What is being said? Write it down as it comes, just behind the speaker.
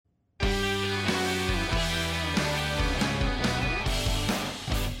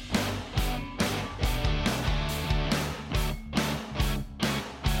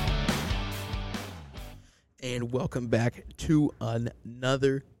and welcome back to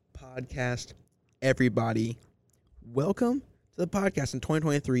another podcast, everybody. Welcome to the podcast in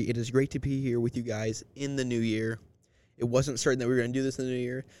 2023. It is great to be here with you guys in the new year. It wasn't certain that we were going to do this in the new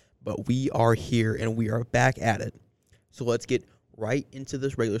year, but we are here and we are back at it. So let's get right into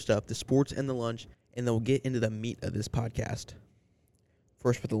this regular stuff, the sports and the lunch, and then we'll get into the meat of this podcast.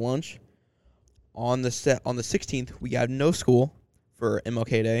 First with the lunch. On the 16th, we have no school for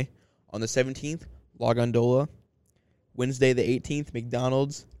MLK Day. On the 17th, La Gondola. Wednesday the 18th,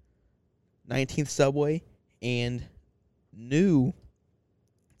 McDonald's. 19th, Subway. And new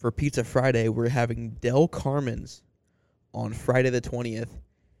for Pizza Friday, we're having Del Carmen's on Friday the 20th.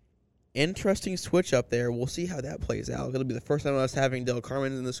 Interesting switch up there. We'll see how that plays out. It'll be the first time us having Del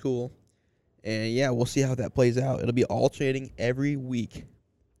Carmen's in the school. And, yeah, we'll see how that plays out. It'll be alternating every week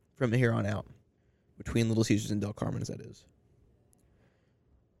from here on out between Little Caesars and Del Carmen's, that is.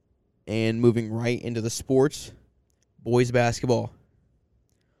 And moving right into the sports, boys basketball.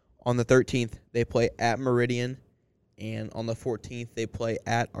 On the 13th, they play at Meridian, and on the 14th, they play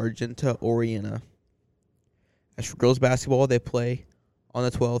at Argenta Oriena. As for girls basketball, they play on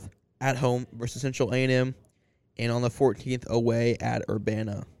the 12th at home versus Central A&M, and on the 14th, away at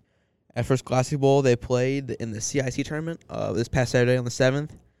Urbana. As for classic bowl, they played in the CIC tournament this past Saturday on the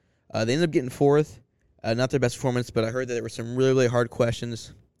 7th. They ended up getting fourth. Not their best performance, but I heard that there were some really, really hard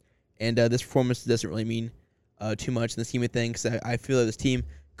questions. And this performance doesn't really mean too much in the scheme of things. I feel that this team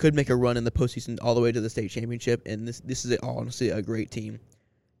could make a run in the postseason all the way to the state championship. And this is honestly a great team.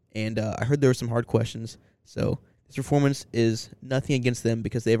 And I heard there were some hard questions. So this performance is nothing against them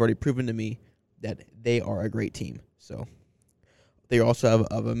because they've already proven to me that they are a great team. So they also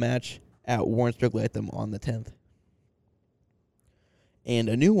have a match at Warrensburg Latham on the 10th. And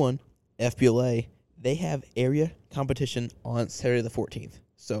a new one, FBLA, they have area competition on Saturday the 14th.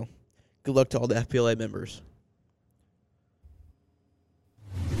 So good luck to all the FBLA members.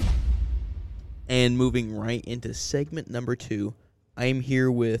 And moving right into segment number 2, I am here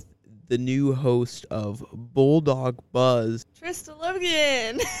with the new host of Bulldog Buzz. Trista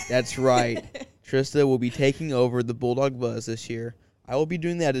Logan. That's right. Trista will be taking over the Bulldog Buzz this year. I will be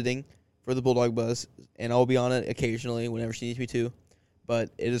doing the editing for the Bulldog Buzz, and I'll be on it occasionally whenever she needs me to. But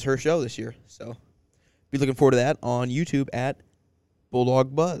it is her show this year, so be looking forward to that on YouTube at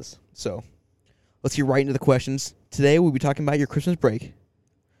Bulldog Buzz. So let's get right into the questions. Today we'll be talking about your Christmas break.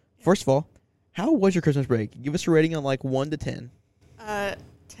 First of all, how was your Christmas break? Give us a rating on like 1 to 10. 10.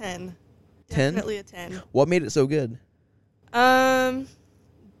 10? Definitely a 10. What made it so good? Well,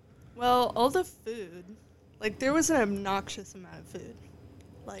 all the food. Like, there was an obnoxious amount of food.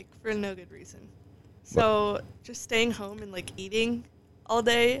 Like, for no good reason. So, just staying home and, like, eating all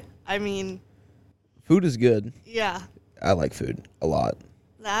day, I mean... Food is good. Yeah. I like food a lot.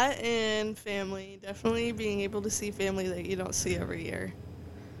 That and family. Definitely being able to see family that you don't see every year.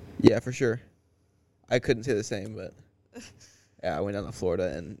 Yeah, for sure. I couldn't say the same, but... Yeah, I went down to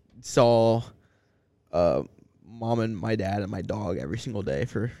Florida and saw mom and my dad and my dog every single day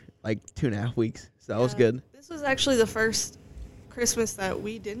for, like, 2.5 weeks. So that was good. This was actually the first Christmas that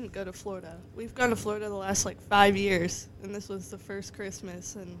we didn't go to Florida. We've gone to Florida the last, 5 years, and this was the first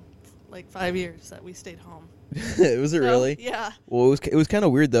Christmas in, 5 years that we stayed home. Was it really? Yeah. Well, it was kind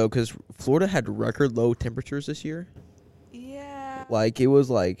of weird, though, because Florida had record low temperatures this year. Yeah. It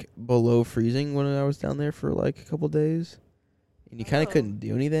was, below freezing when I was down there for, a couple days. And you kind of couldn't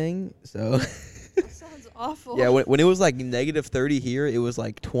do anything, so... That sounds awful. Yeah, when it was, negative 30 here, it was,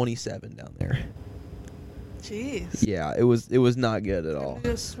 27 down there. Jeez. Yeah, it was not good at all.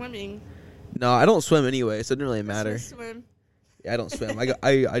 Go swimming. No, I don't swim anyway, so it didn't really matter. Swim. Yeah, I don't swim.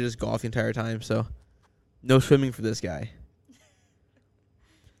 I just golf the entire time, so no swimming for this guy.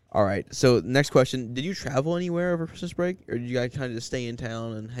 All right, so next question. Did you travel anywhere over Christmas break, or did you guys kind of just stay in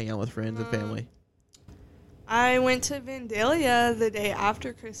town and hang out with friends and family? I went to Vandalia the day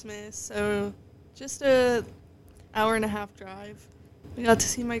after Christmas, so just a hour-and-a-half drive. We got to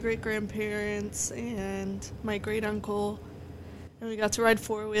see my great-grandparents and my great-uncle, and we got to ride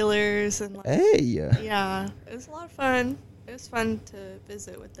four-wheelers. And Hey! Yeah, it was a lot of fun. It was fun to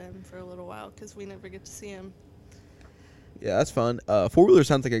visit with them for a little while because we never get to see them. Yeah, that's fun. Four-wheeler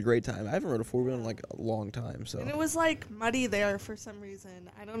sounds like a great time. I haven't rode a four-wheeler in, a long time, so. And it was, muddy there for some reason.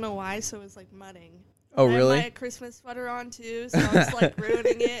 I don't know why, so it was, mudding. Oh, really? I had my Christmas sweater on, too, so I was,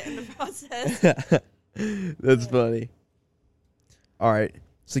 ruining it in the process. That's funny. All right.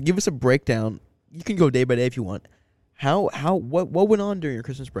 So give us a breakdown. You can go day by day if you want. What went on during your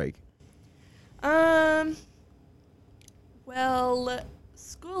Christmas break? Well,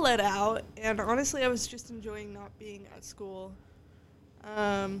 school let out, and honestly, I was just enjoying not being at school.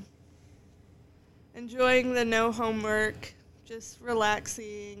 enjoying the no homework, just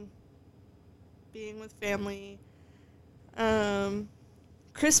relaxing, being with family.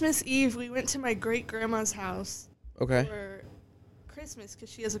 Christmas Eve, we went to my great-grandma's house Okay. for Christmas because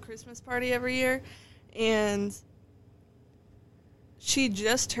she has a Christmas party every year, and she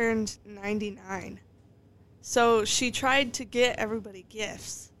just turned 99. So she tried to get everybody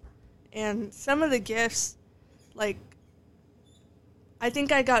gifts, and some of the gifts, like, I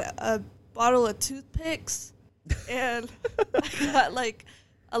think I got a bottle of toothpicks, and I got, like,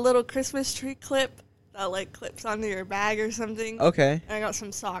 a little Christmas tree clip that, like, clips onto your bag or something. Okay. And I got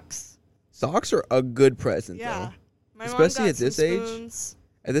some socks. Socks are a good present, Yeah. though. My Especially mom got at this some age. spoons.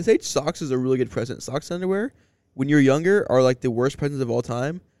 At this age, socks is a really good present. Socks and underwear, when you're younger, are like the worst presents of all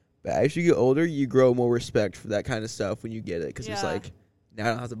time. But as you get older, you grow more respect for that kind of stuff when you get it. Because it's Yeah. like, now I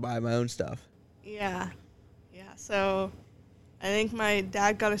don't have to buy my own stuff. Yeah. Yeah, so I think my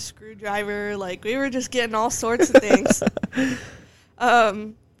dad got a screwdriver. Like, we were just getting all sorts of things.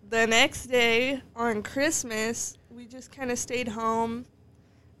 The next day on Christmas, we just kind of stayed home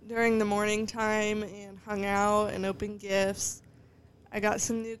during the morning time and hung out and opened gifts. I got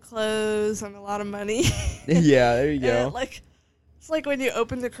some new clothes and a lot of money. Yeah, there you go. And it's like when you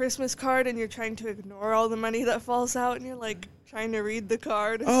open the Christmas card and you're trying to ignore all the money that falls out and you're like trying to read the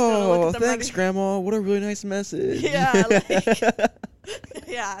card. And Oh, look at the thanks, money. Grandma. What a really nice message. Yeah,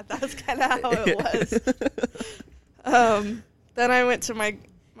 yeah, that's kind of how it was. Then I went to my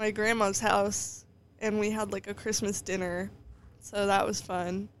grandma's house, and we had, like, a Christmas dinner, so that was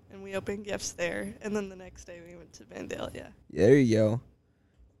fun, and we opened gifts there, and then the next day we went to Vandalia. There you go.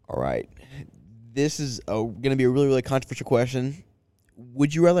 All right. This is going to be a really, really controversial question.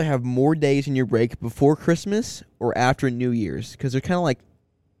 Would you rather have more days in your break before Christmas or after New Year's? Because they're kind of like,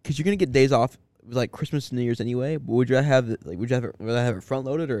 because you're going to get days off with, like, Christmas and New Year's anyway, but would you rather have it front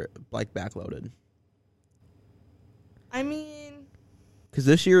loaded or, like, back loaded? I mean, Because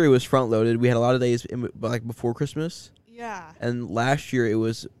this year it was front loaded. We had a lot of days like before Christmas, yeah. and last year it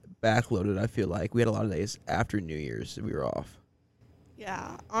was back loaded. I feel like we had a lot of days after New Year's that we were off.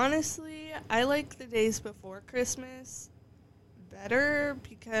 Yeah, honestly, I like the days before Christmas better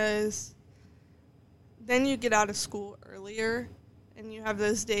because then you get out of school earlier and you have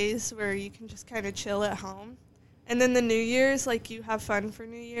those days where you can just kind of chill at home. And then the New Year's, like, you have fun for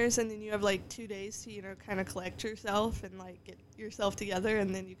New Year's, and then you have, like, 2 days to, kind of collect yourself and, like, get yourself together,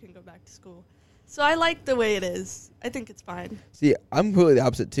 and then you can go back to school. So I like the way it is. I think it's fine. See, I'm completely the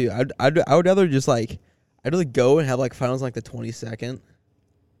opposite, too. I would rather just, like, I'd rather go and have, like, finals, like, the 22nd.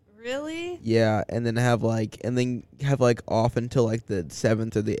 Really? Yeah, and then have, like, off until, like, the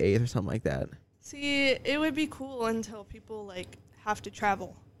 7th or the 8th or something like that. See, it would be cool until people, like, have to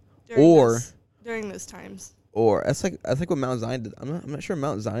travel during those times. Or that's like what Mount Zion did. I'm not sure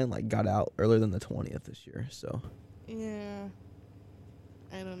Mount Zion, like, got out earlier than the 20th this year. So Yeah.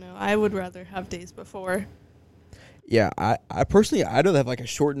 I don't know. I would rather have days before. yeah, I personally I'd rather have, like, a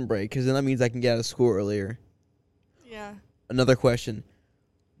shortened break because then that means I can get out of school earlier. Yeah. Another question: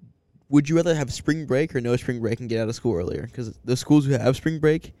 would you rather have spring break or no spring break and get out of school earlier? Because the schools who have spring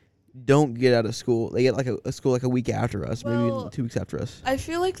break don't get out of school. They get, like, a school like a week after us, Well, maybe 2 weeks after us. I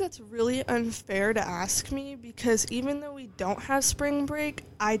feel like that's really unfair to ask me because even though we don't have spring break,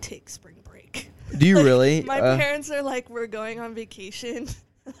 I take spring break. Do you really? My parents are like, we're going on vacation.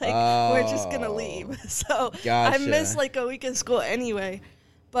 We're just going to leave. So Gotcha. I miss, like, a week of school anyway.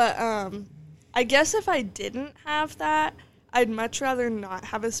 But I guess if I didn't have that, I'd much rather not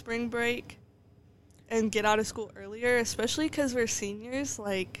have a spring break and get out of school earlier, especially because we're seniors,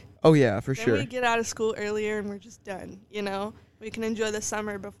 like... Oh yeah, for Then sure. we get out of school earlier and we're just done, We can enjoy the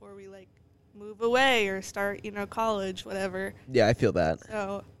summer before we, like, move away or start, college, whatever. Yeah, I feel that.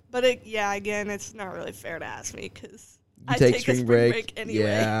 So, but, again, it's not really fair to ask me because I take take a spring spring break. break anyway.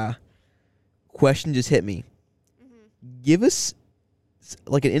 Yeah. Question just hit me. Mm-hmm. Give us,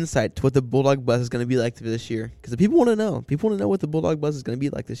 like, an insight to what the Bulldog Buzz is going to be like this year. Because the people want to know. People want to know what the Bulldog Buzz is going to be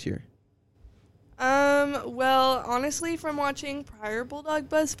like this year. Well, honestly, from watching prior Bulldog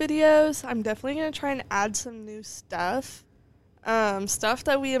Buzz videos, I'm definitely going to try and add some new stuff. Stuff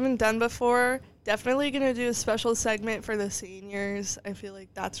that we haven't done before. Definitely going to do a special segment for the seniors. I feel like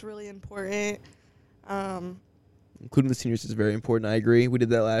that's really important. Including the seniors is very important. I agree. We did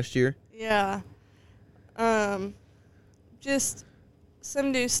that last year. Yeah. Just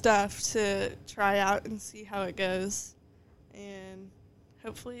some new stuff to try out and see how it goes. And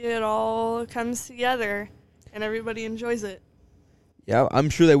hopefully it all comes together and everybody enjoys it. Yeah, I'm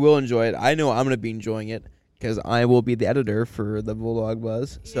sure they will enjoy it. I know I'm going to be enjoying it because I will be the editor for the Bulldog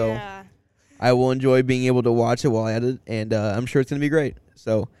Buzz. So Yeah. I will enjoy being able to watch it while I edit, and I'm sure it's going to be great.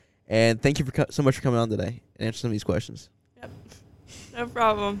 So And thank you so much for coming on today and answering some of these questions. Yep. No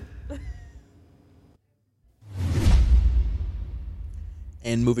problem.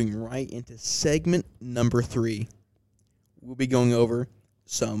 And moving right into segment number 3, we'll be going over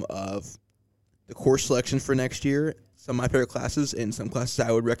some of the course selections for next year, some of my favorite classes, and some classes I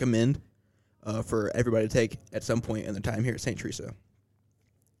would recommend for everybody to take at some point in their time here at St. Teresa.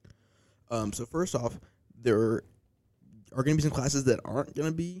 So first off, there are going to be some classes that aren't going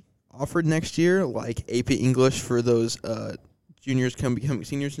to be offered next year, like AP English for those juniors becoming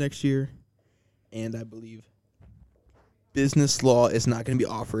seniors next year, and I believe business law is not going to be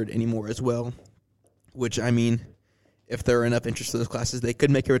offered anymore as well, which, I mean, if there are enough interest in those classes, they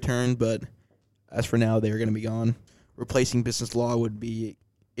could make a return, but as for now, they're going to be gone. Replacing business law would be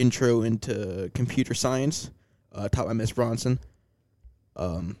intro into computer science, taught by Miss Bronson.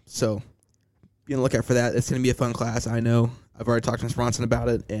 So be on the lookout for that. It's going to be a fun class. I know. I've already talked to Miss Bronson about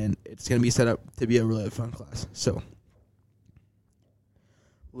it, and it's going to be set up to be a really fun class. So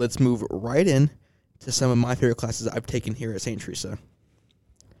let's move right in to some of my favorite classes I've taken here at St. Teresa.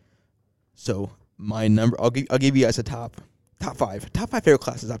 So my number, I'll give you guys a top five favorite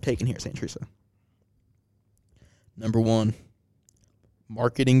classes I've taken here at St. Teresa. Number 1,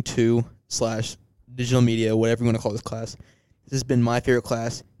 Marketing 2/digital media, whatever you want to call this class. This has been my favorite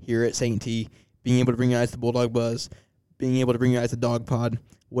class here at St. T. Being able to bring you guys the Bulldog Buzz, being able to bring you guys the Dawgpod,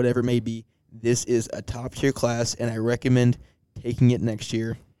 whatever it may be. This is a top tier class, and I recommend taking it next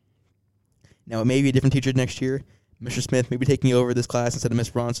year. Now, it may be a different teacher next year. Mr. Smith may be taking over this class instead of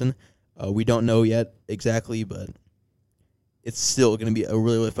Miss Bronson. We don't know yet exactly, but it's still going to be a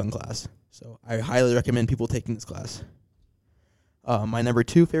really, really fun class. So I highly recommend people taking this class. My number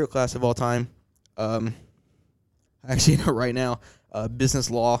 2 favorite class of all time, actually right now, business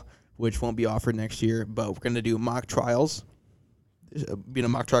law, which won't be offered next year, but we're going to do mock trials. There's been a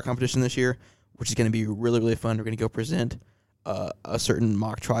mock trial competition this year, which is going to be really, really fun. We're going to go present a certain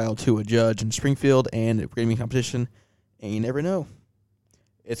mock trial to a judge in Springfield, and we're going to be in competition, and you never know.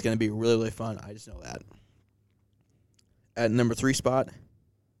 It's going to be really, really fun. I just know that. At number 3 spot,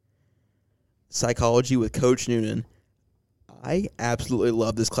 Psychology with Coach Noonan. I absolutely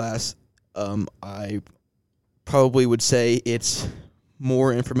love this class. I probably would say it's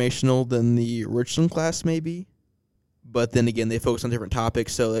more informational than the Richland class maybe, but then again, they focus on different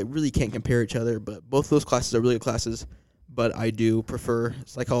topics, so they really can't compare each other, but both those classes are really good classes, but I do prefer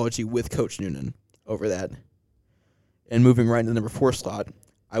Psychology with Coach Noonan over that. And moving right into the number 4 slot,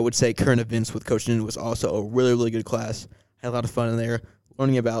 I would say Current Events with Coach Noonan was also a really, really good class. Had a lot of fun in there,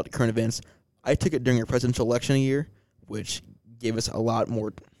 learning about current events. I took it during a presidential election year, which gave us a lot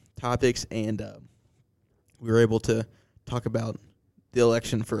more topics, and we were able to talk about the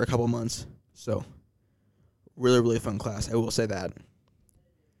election for a couple months. So, really, really fun class. I will say that.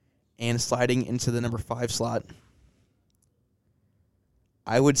 And sliding into the number 5 slot,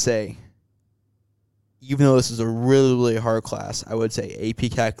 I would say, even though this is a really, really hard class, I would say AP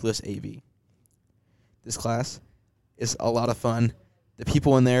Calculus AV. This class is a lot of fun. The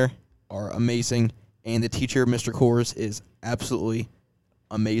people in there are amazing, and the teacher, Mr. Kors, is absolutely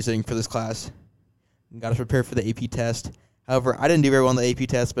amazing for this class. Got to prepare for the AP test. However, I didn't do very well on the AP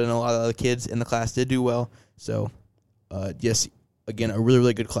test, but a lot of the kids in the class did do well. So, yes, again, a really,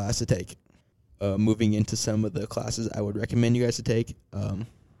 really good class to take. Moving into some of the classes I would recommend you guys to take.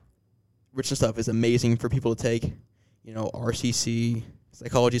 Richland stuff is amazing for people to take. You know, RCC,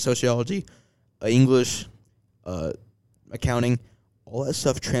 psychology, sociology, English, accounting. All that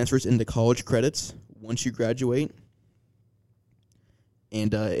stuff transfers into college credits once you graduate.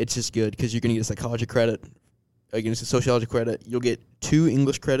 And it's just good because you're going to get a psychology credit, against a sociology credit. You'll get 2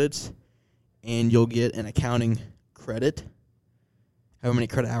 English credits, and you'll get an accounting credit, however many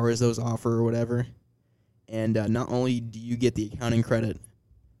credit hours those offer or whatever. And not only do you get the accounting credit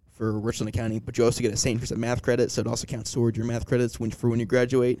for Richland Accounting, but you also get a St. Teresa math credit, so it also counts towards your math credits for when you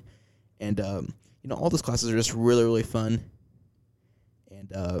graduate. And, all those classes are just really, really fun.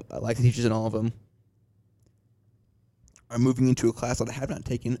 And I like the teachers in all of them. I'm moving into a class that I have not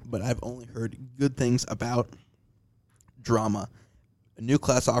taken, but I've only heard good things about: drama. A new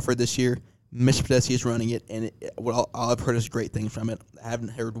class offered this year. Miss Podesky is running it, and all I've heard is great things from it. I haven't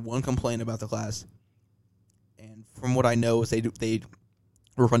heard one complaint about the class. And from what I know is they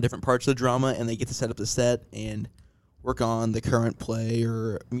work on different parts of the drama, and they get to set up the set and work on the current play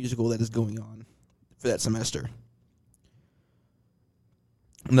or musical that is going on for that semester.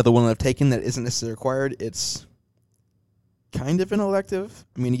 Another one I've taken that isn't necessarily required, it's kind of an elective.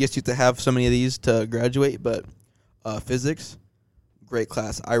 I mean, I guess you have to have so many of these to graduate, but physics, great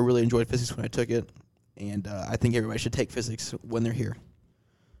class. I really enjoyed physics when I took it, and I think everybody should take physics when they're here.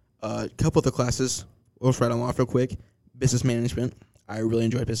 A couple of the classes, we'll just write them off real quick. Business management. I really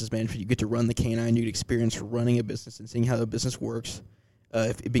enjoy business management. You get to run the canine. You get experience running a business and seeing how the business works.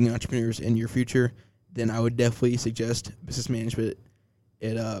 If being entrepreneurs in your future, then I would definitely suggest business management.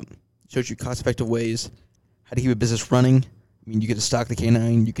 It shows you cost-effective ways how to keep a business running. I mean, you get to stock the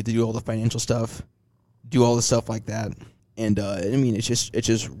canine. You get to do all the financial stuff, do all the stuff like that. And, I mean, it's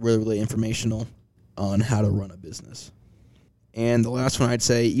just really, really informational on how to run a business. And the last one I'd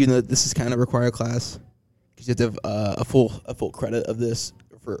say, even though this is kind of a required class, because you have to have a full credit of this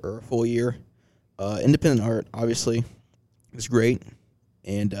for a full year. Independent art, obviously, is great.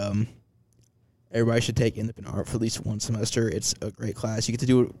 And everybody should take independent art for at least one semester. It's a great class. You get to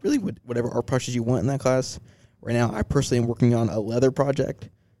do really whatever art projects you want in that class. Right now, I personally am working on a leather project,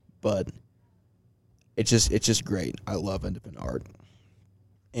 but it's just great. I love independent art.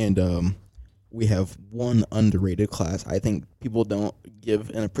 And we have one underrated class I think people don't give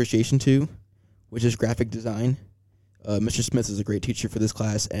an appreciation to, which is graphic design. Mr. Smith is a great teacher for this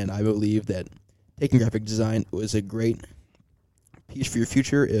class, and I believe that taking graphic design was a great piece for your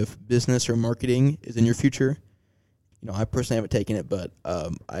future if business or marketing is in your future. You know, I personally haven't taken it, but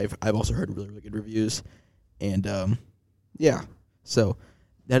I've also heard really, really good reviews. And yeah, so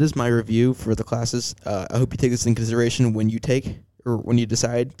that is my review for the classes. I hope you take this in consideration when you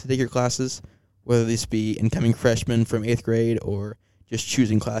decide to take your classes, whether these be incoming freshmen from 8th grade or just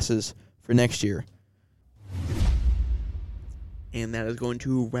choosing classes for next year. And that is going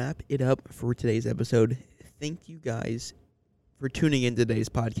to wrap it up for today's episode. Thank you guys for tuning in to today's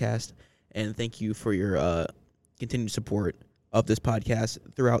podcast, and thank you for your continued support of this podcast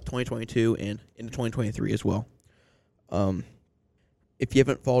throughout 2022 and into 2023 as well. If you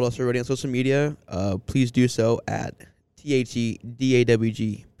haven't followed us already on social media, please do so at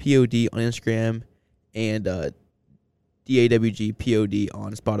THEDAWGPOD on Instagram and DAWGPOD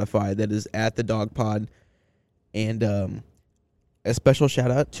on Spotify. That is at the Dawgpod. And a special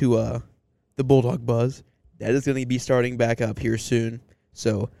shout out to the Bulldog Buzz. That is going to be starting back up here soon.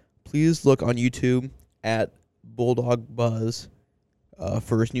 So please look on YouTube at Bulldog Buzz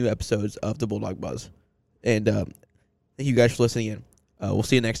for new episodes of the Bulldog Buzz. And thank you guys for listening in. We'll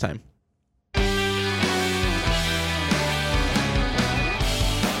see you next time.